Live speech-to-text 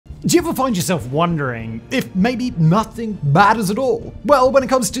Do you ever find yourself wondering if maybe nothing matters at all? Well, when it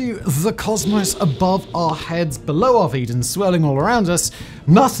comes to the cosmos above our heads, below our feet, and swirling all around us,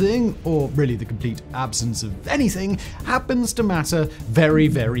 nothing, or really the complete absence of anything, happens to matter very,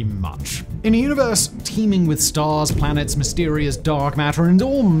 very much. In a universe teeming with stars, planets, mysterious dark matter, and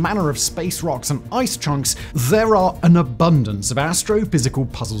all manner of space rocks and ice chunks, there are an abundance of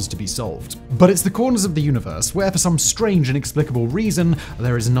astrophysical puzzles to be solved. But it's the corners of the universe where, for some strange, inexplicable reason,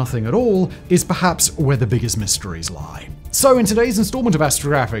 there is nothing at all, is perhaps where the biggest mysteries lie. So in today's installment of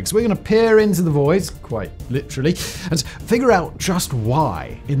Astrographics, we're going to peer into the void, quite literally, and figure out just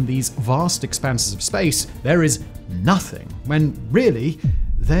why, in these vast expanses of space, there is nothing, when really,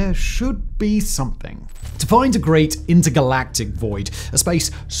 there should be something. To find a great intergalactic void, a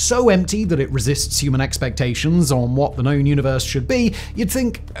space so empty that it resists human expectations on what the known universe should be, you'd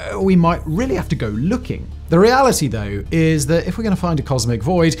think we might really have to go looking. The reality, though, is that if we're going to find a cosmic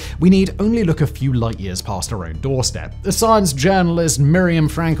void, we need only look a few light years past our own doorstep. The science journalist Miriam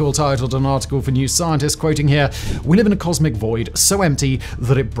Frankel titled an article for New Scientist, quoting here, "We live in a cosmic void so empty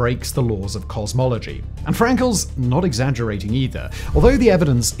that it breaks the laws of cosmology." And Frankel's not exaggerating either. Although the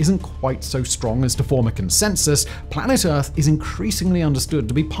evidence isn't quite so strong as to form a consensus, planet Earth is increasingly understood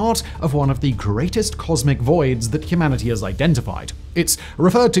to be part of one of the greatest cosmic voids that humanity has identified. It's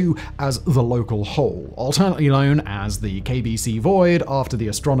referred to as the local hole, alternately known as the KBC void after the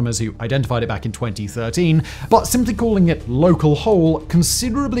astronomers who identified it back in 2013, but simply calling it local hole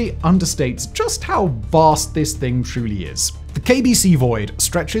considerably understates just how vast this thing truly is. The KBC void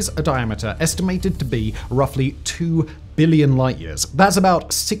stretches a diameter estimated to be roughly 2 billion light years. That's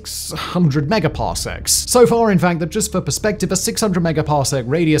about 600 megaparsecs. So far, in fact, that just for perspective, a 600 megaparsec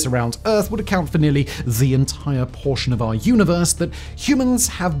radius around Earth would account for nearly the entire portion of our universe that humans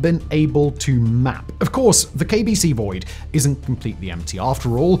have been able to map. Of course, the KBC void isn't completely empty.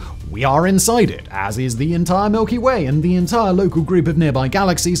 After all, we are inside it, as is the entire Milky Way and the entire local group of nearby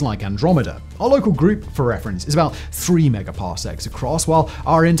galaxies like Andromeda. Our local group, for reference, is about 3 megaparsecs across, while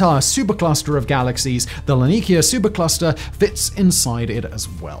our entire supercluster of galaxies, the Laniakea supercluster, fits inside it as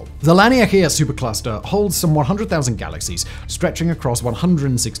well. The Laniakea supercluster holds some 100,000 galaxies, stretching across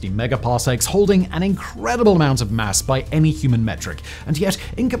 160 megaparsecs, holding an incredible amount of mass by any human metric. And yet,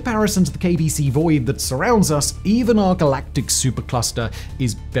 in comparison to the KBC void that surrounds us, even our galactic supercluster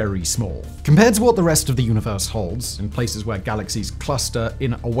is very small. Compared to what the rest of the universe holds, in places where galaxies cluster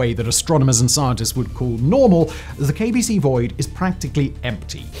in a way that astronomers and scientists would call normal, the KBC void is practically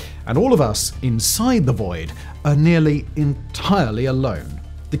empty. And all of us inside the void are nearly entirely alone.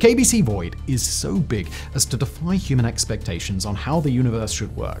 The KBC void is so big as to defy human expectations on how the universe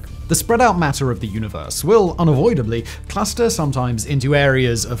should work. The spread out matter of the universe will unavoidably cluster sometimes into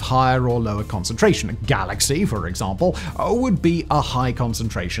areas of higher or lower concentration. A galaxy, for example, would be a high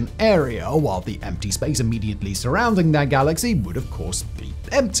concentration area, while the empty space immediately surrounding that galaxy would of course be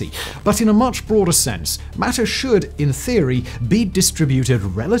empty. But in a much broader sense, matter should, in theory, be distributed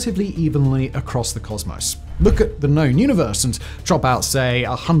relatively evenly across the cosmos. Look at the known universe and chop out, say,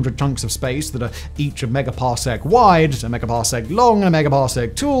 100 chunks of space that are each a megaparsec wide, a megaparsec long, and a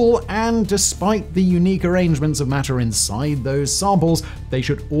megaparsec tall, and despite the unique arrangements of matter inside those samples, they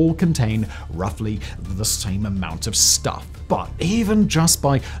should all contain roughly the same amount of stuff. But even just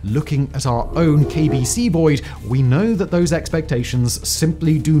by looking at our own KBC void, we know that those expectations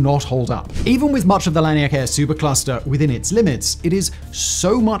simply do not hold up. Even with much of the Laniakea supercluster within its limits, it is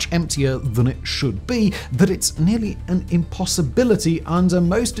so much emptier than it should be that it's nearly an impossibility under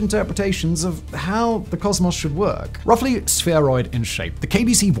most interpretations of how the cosmos should work. Roughly spheroid in shape, the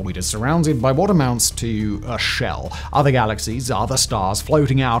KBC void is surrounded by what amounts to a shell, other galaxies, other stars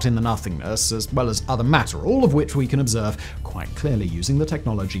floating out in the nothingness, as well as other matter, all of which we can observe quite clearly using the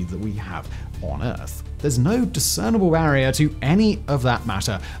technology that we have on Earth. There's no discernible barrier to any of that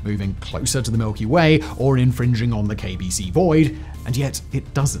matter moving closer to the Milky Way or infringing on the KBC void, and yet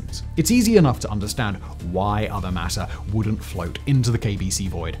it doesn't. It's easy enough to understand why other matter wouldn't float into the KBC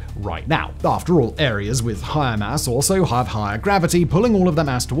void right now. After all, areas with higher mass also have higher gravity, pulling all of that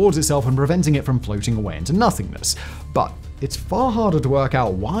mass towards itself and preventing it from floating away into nothingness. But it's far harder to work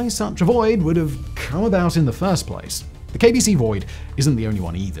out why such a void would have come about in the first place. The KBC void isn't the only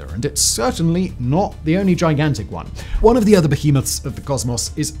one either, and it's certainly not the only gigantic one. One of the other behemoths of the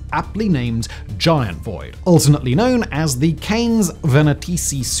cosmos is aptly named Giant Void, alternately known as the Canes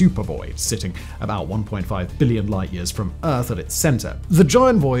Venatici Supervoid, sitting about 1.5 billion light-years from Earth at its center. The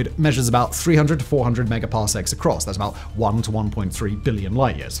Giant Void measures about 300 to 400 megaparsecs across, that's about 1 to 1.3 billion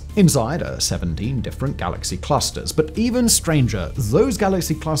light-years. Inside are 17 different galaxy clusters, but even stranger, those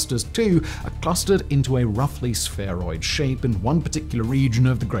galaxy clusters too are clustered into a roughly spheroid shape in one particular particular region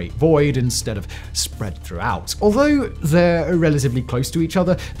of the Great Void instead of spread throughout. Although they're relatively close to each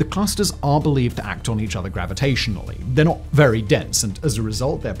other, the clusters are believed to act on each other gravitationally. They're not very dense, and as a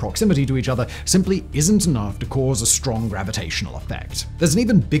result, their proximity to each other simply isn't enough to cause a strong gravitational effect. There's an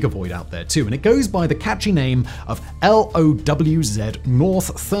even bigger void out there too, and it goes by the catchy name of LOWZ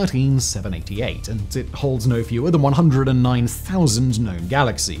North 13788, and it holds no fewer than 109,000 known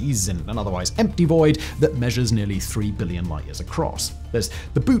galaxies in an otherwise empty void that measures nearly 3 billion light-years across. There's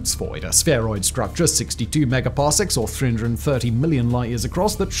the Boots Void, a spheroid structure 62 megaparsecs or 330 million light-years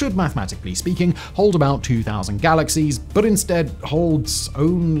across that should, mathematically speaking, hold about 2,000 galaxies, but instead holds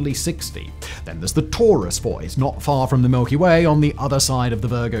only 60. Then there's the Taurus Void, not far from the Milky Way on the other side of the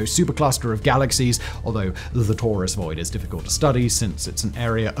Virgo supercluster of galaxies, although the Taurus Void is difficult to study since it's an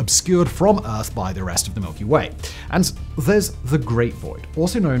area obscured from Earth by the rest of the Milky Way. And there's the Great Void,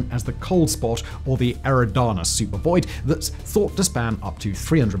 also known as the Cold Spot or the Eridanus Supervoid, that's thought to span up to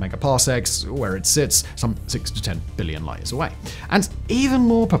 300 megaparsecs, where it sits some 6 to 10 billion light-years away. And even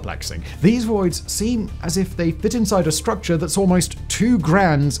more perplexing, these voids seem as if they fit inside a structure that's almost too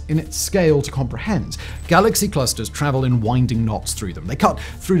grand in its scale to comprehend. Galaxy clusters travel in winding knots through them. They cut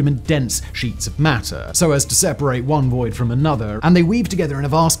through them in dense sheets of matter, so as to separate one void from another, and they weave together in a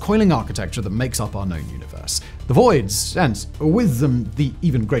vast coiling architecture that makes up our known universe. The voids, and with them the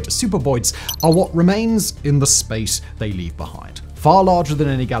even greater supervoids, are what remains in the space they leave behind. Far larger than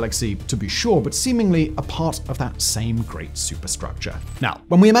any galaxy, to be sure, but seemingly a part of that same great superstructure. Now,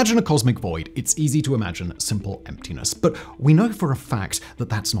 when we imagine a cosmic void, it's easy to imagine simple emptiness, but we know for a fact that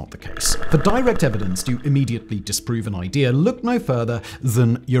that's not the case. For direct evidence to immediately disprove an idea, look no further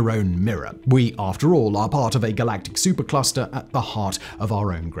than your own mirror. We, after all, are part of a galactic supercluster at the heart of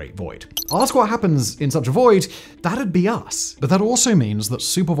our own great void. Ask what happens in such a void, that'd be us. But that also means that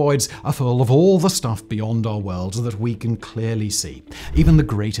supervoids are full of all the stuff beyond our world that we can clearly see. Even the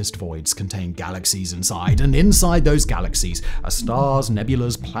greatest voids contain galaxies inside, and inside those galaxies are stars,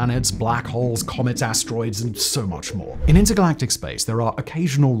 nebulas, planets, black holes, comets, asteroids, and so much more. In intergalactic space, there are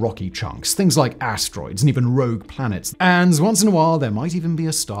occasional rocky chunks, things like asteroids and even rogue planets, and once in a while there might even be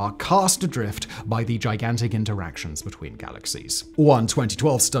a star cast adrift by the gigantic interactions between galaxies. One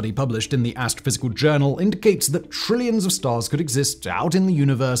 2012 study published in the Astrophysical Journal indicates that trillions of stars could exist out in the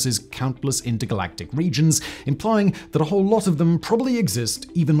universe's countless intergalactic regions, implying that a whole lot of them probably exist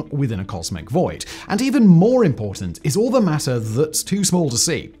even within a cosmic void. And even more important is all the matter that's too small to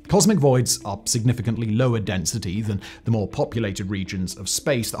see. Cosmic voids are significantly lower density than the more populated regions of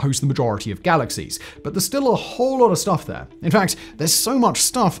space that host the majority of galaxies, but there's still a whole lot of stuff there. In fact, there's so much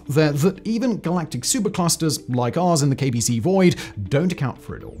stuff there that even galactic superclusters like ours in the KBC void don't account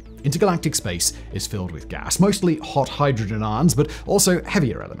for it all. Intergalactic space is filled with gas, mostly hot hydrogen ions, but also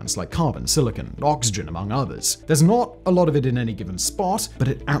heavier elements like carbon, silicon, oxygen, among others. There's not a lot of it in any given spot, but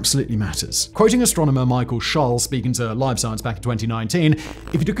it absolutely matters. Quoting astronomer Michael Shull speaking to Live Science back in 2019,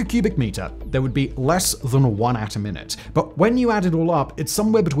 if you took a cubic meter, there would be less than one atom in it. But when you add it all up, it's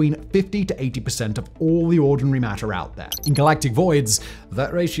somewhere between 50 to 80% of all the ordinary matter out there. In galactic voids,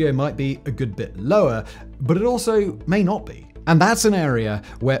 that ratio might be a good bit lower, but it also may not be. And that's an area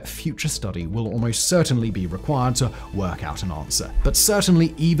where future study will almost certainly be required to work out an answer. But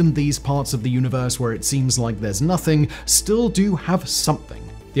certainly even these parts of the universe where it seems like there's nothing still do have something.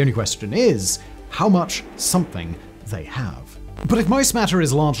 The only question is, how much something they have. But if most matter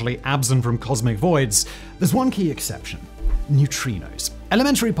is largely absent from cosmic voids, there's one key exception: neutrinos.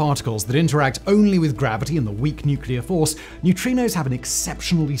 Elementary particles that interact only with gravity and the weak nuclear force, neutrinos have an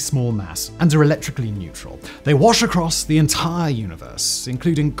exceptionally small mass and are electrically neutral. They wash across the entire universe,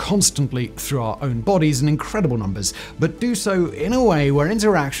 including constantly through our own bodies in incredible numbers, but do so in a way where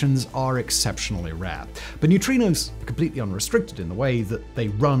interactions are exceptionally rare. But neutrinos are completely unrestricted in the way that they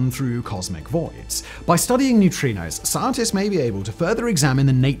run through cosmic voids. By studying neutrinos, scientists may be able to further examine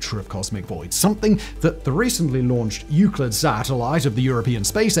the nature of cosmic voids, something that the recently launched Euclid satellite of the European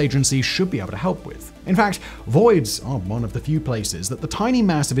Space Agency should be able to help with. In fact, voids are one of the few places that the tiny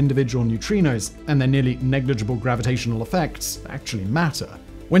mass of individual neutrinos and their nearly negligible gravitational effects actually matter.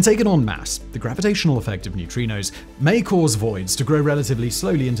 When taken en masse, the gravitational effect of neutrinos may cause voids to grow relatively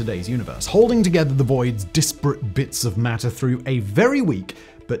slowly in today's universe, holding together the void's disparate bits of matter through a very weak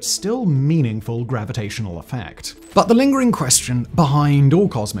but still meaningful gravitational effect. But the lingering question behind all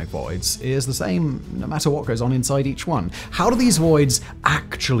cosmic voids is the same no matter what goes on inside each one. How do these voids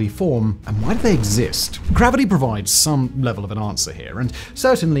actually form, and why do they exist? Gravity provides some level of an answer here, and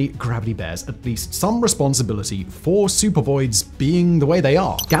certainly gravity bears at least some responsibility for supervoids being the way they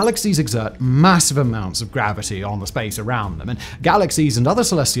are. Galaxies exert massive amounts of gravity on the space around them, and galaxies and other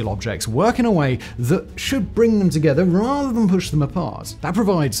celestial objects work in a way that should bring them together rather than push them apart. That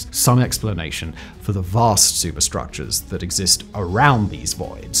provides some explanation for the vast superstructures that exist around these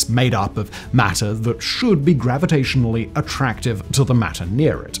voids, made up of matter that should be gravitationally attractive to the matter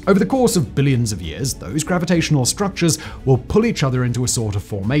near it. Over the course of billions of years, those gravitational structures will pull each other into a sort of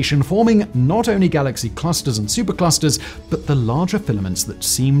formation, forming not only galaxy clusters and superclusters, but the larger filaments that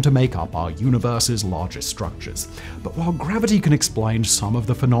seem to make up our universe's largest structures. But while gravity can explain some of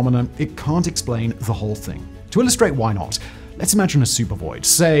the phenomena, it can't explain the whole thing. To illustrate why not, let's imagine a supervoid,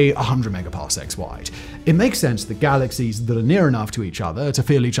 say 100 megaparsecs wide. It makes sense that galaxies that are near enough to each other to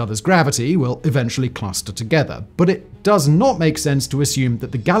feel each other's gravity will eventually cluster together, but it does not make sense to assume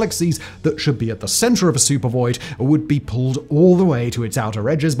that the galaxies that should be at the center of a supervoid would be pulled all the way to its outer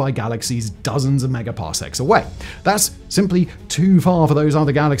edges by galaxies dozens of megaparsecs away. That's simply too far for those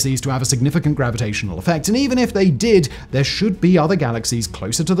other galaxies to have a significant gravitational effect, and even if they did, there should be other galaxies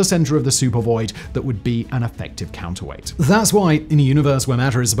closer to the center of the supervoid that would be an effective counterweight. That's why, in a universe where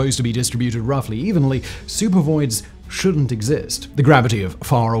matter is supposed to be distributed roughly evenly, supervoids shouldn't exist. The gravity of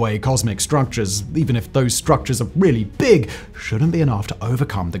faraway cosmic structures, even if those structures are really big, shouldn't be enough to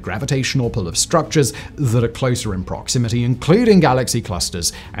overcome the gravitational pull of structures that are closer in proximity, including galaxy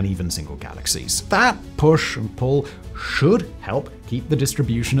clusters and even single galaxies. That push and pull should help keep the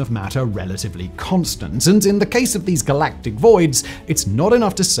distribution of matter relatively constant, and in the case of these galactic voids, it's not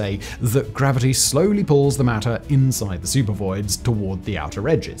enough to say that gravity slowly pulls the matter inside the supervoids toward the outer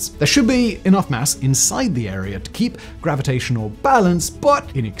edges. There should be enough mass inside the area to keep gravitational balance,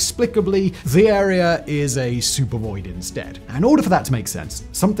 but inexplicably, the area is a supervoid instead. In order for that to make sense,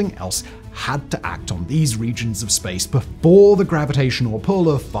 something else had to act on these regions of space before the gravitational pull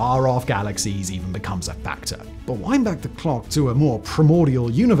of far-off galaxies even becomes a factor. But wind back the clock to a more primordial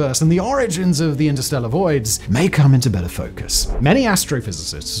universe, and the origins of the interstellar voids may come into better focus. Many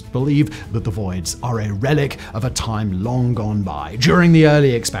astrophysicists believe that the voids are a relic of a time long gone by, during the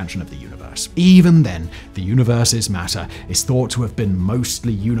early expansion of the universe. Even then, the universe's matter is thought to have been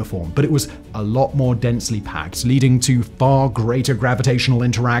mostly uniform, but it was a lot more densely packed, leading to far greater gravitational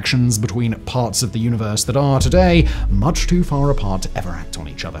interactions between parts of the universe that are today much too far apart to ever act on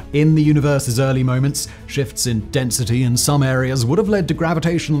each other. In the universe's early moments, shifts in density in some areas would have led to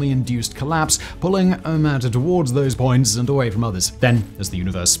gravitationally induced collapse, pulling matter towards those points and away from others. Then, as the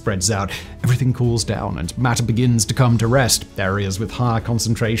universe spreads out, everything cools down and matter begins to come to rest. Areas with higher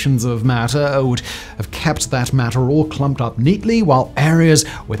concentrations of matter would have kept that matter all clumped up neatly, while areas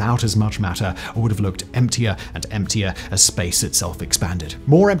without as much matter would have looked emptier and emptier as space itself expanded.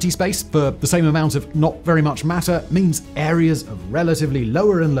 More empty space for the same amount of not very much matter means areas of relatively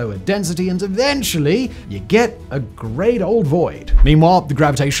lower and lower density, and eventually you get a great old void. Meanwhile, the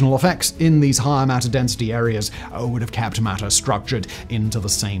gravitational effects in these higher matter density areas would have kept matter structured into the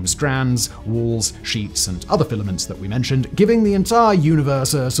same strands, walls, sheets, and other filaments that we mentioned, giving the entire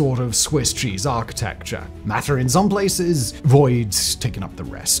universe a sort of Swiss cheese architecture. Matter in some places, voids taking up the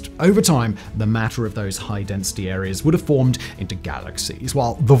rest. Over time, the matter of those high density areas would have formed into galaxies,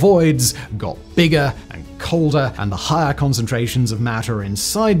 while the voids got bigger and colder, and the higher concentrations of matter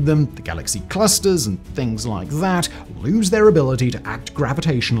inside them, the galaxy clusters and things like that, lose their ability to act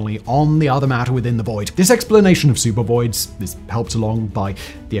gravitationally on the other matter within the void. This explanation of supervoids is helped along by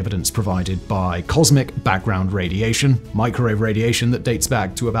the evidence provided by cosmic background radiation, microwave radiation that dates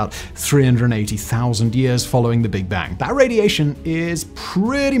back to about 380,000 years following the Big Bang. That radiation is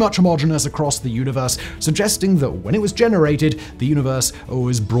pretty much homogeneous across the universe, suggesting that when it was generated, the universe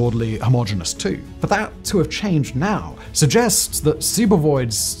was broadly homogeneous too. For that to have changed now suggests that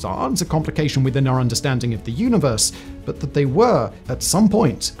supervoids aren't a complication within our understanding of the universe, but that they were, at some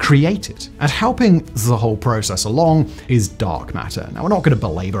point, created. And helping the whole process along is dark matter. Now, we're not going to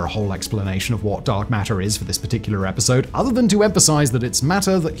belabor a whole explanation of what dark matter is for this particular episode, other than to emphasize that it's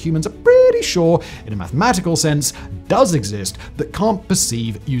matter that humans are pretty sure, in a mathematical sense, does exist, that can't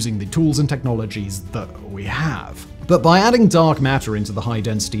perceive using the tools and technologies that we have. But by adding dark matter into the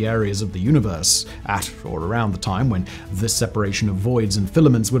high-density areas of the universe, at or around the time when this separation of voids and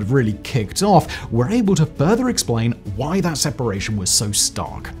filaments would have really kicked off, we're able to further explain why that separation was so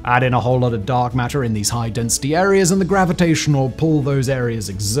stark. Add in a whole lot of dark matter in these high-density areas, and the gravitational pull those areas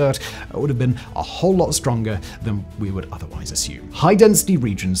exert would have been a whole lot stronger than we would otherwise assume. High-density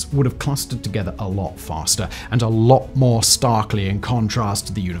regions would have clustered together a lot faster and a lot more starkly in contrast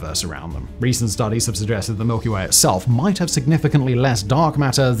to the universe around them. Recent studies have suggested the Milky Way itself might have significantly less dark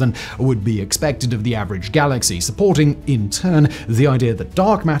matter than would be expected of the average galaxy, supporting, in turn, the idea that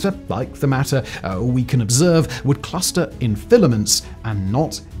dark matter, like the matter we can observe, would cluster in filaments and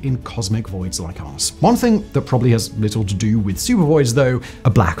not in cosmic voids like ours. One thing that probably has little to do with supervoids, though,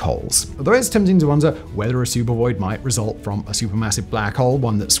 are black holes. Although it's tempting to wonder whether a supervoid might result from a supermassive black hole,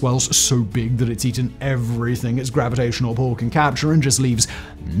 one that swells so big that it's eaten everything its gravitational pull can capture and just leaves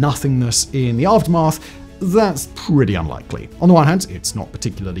nothingness in the aftermath, that's pretty unlikely. On the one hand, it's not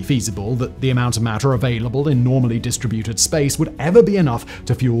particularly feasible that the amount of matter available in normally distributed space would ever be enough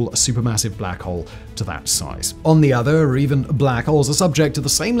to fuel a supermassive black hole to that size. On the other, even black holes are subject to the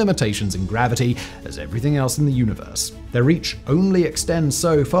same limitations in gravity as everything else in the universe. Their reach only extends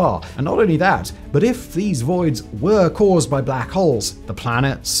so far, and not only that, but if these voids were caused by black holes, the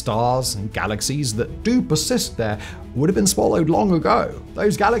planets, stars, and galaxies that do persist there would have been swallowed long ago.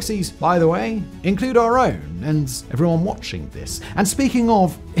 Those galaxies, by the way, include our own and everyone watching this. And speaking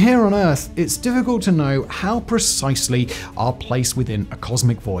of, here on Earth, it's difficult to know how precisely our place within a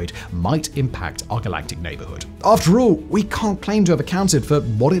cosmic void might impact our galactic neighborhood. After all, we can't claim to have accounted for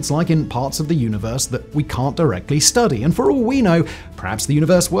what it's like in parts of the universe that we can't directly study, and for all we know, perhaps the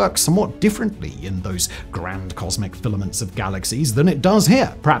universe works somewhat differently in those grand cosmic filaments of galaxies than it does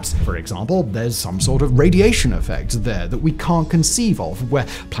here. Perhaps, for example, there's some sort of radiation effect there that we can't conceive of, where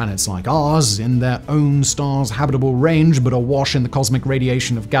planets like ours, in their own star's habitable range but awash in the cosmic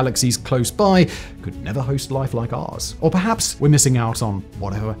radiation of galaxies close by, could never host life like ours. Or perhaps we're missing out on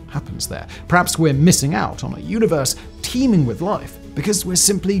whatever happens there. Perhaps we're missing out on a universe teeming with life because we're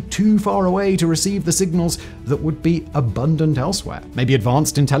simply too far away to receive the signals that would be abundant elsewhere. Maybe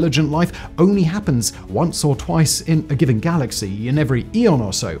advanced intelligent life only happens once or twice in a given galaxy in every eon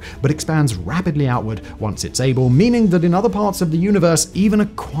or so, but expands rapidly outward once it's able, meaning that in other parts of the universe, even a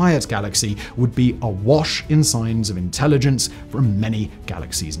quiet galaxy would be awash in signs of intelligence from many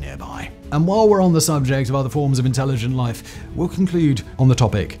galaxies nearby. And while we're on the subject of other forms of intelligent life, we'll conclude on the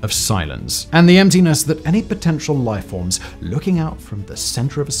topic of silence and the emptiness that any potential life forms looking out from the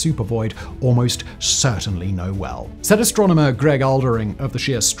center of a supervoid almost certainly know well. Said astronomer Greg Aldering of the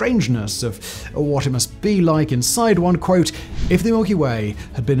sheer strangeness of what it must be like inside one, quote, "If the Milky Way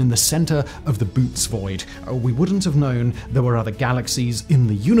had been in the center of the Boots void, we wouldn't have known there were other galaxies in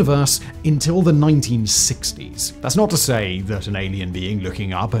the universe until the 1960s. That's not to say that an alien being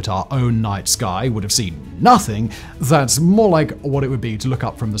looking up at our own night sky would have seen nothing. That's more like what it would be to look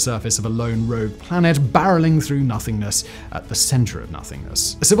up from the surface of a lone rogue planet barreling through nothingness at the center of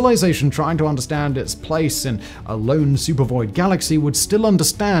nothingness. A civilization trying to understand its place in a lone supervoid galaxy would still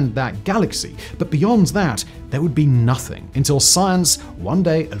understand that galaxy, but beyond that, there would be nothing until science one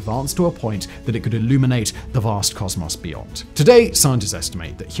day advanced to a point that it could illuminate the vast cosmos beyond. Today, scientists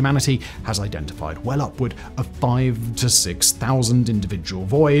estimate that humanity has identified well upward of 5,000 to 6,000 individual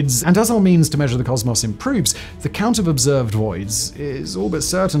voids, and as our means to measure the cosmos improves, the count of observed voids is all but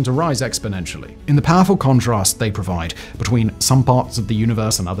certain to rise exponentially. In the powerful contrast they provide between some parts of the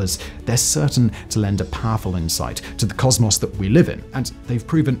universe and others, they're certain to lend a powerful insight to the cosmos that we live in, and they've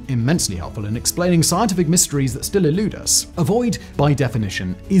proven immensely helpful in explaining scientific mysteries that still elude us. A void, by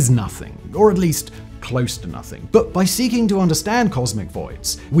definition, is nothing, or at least close to nothing. But by seeking to understand cosmic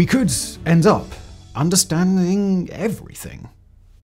voids, we could end up understanding everything.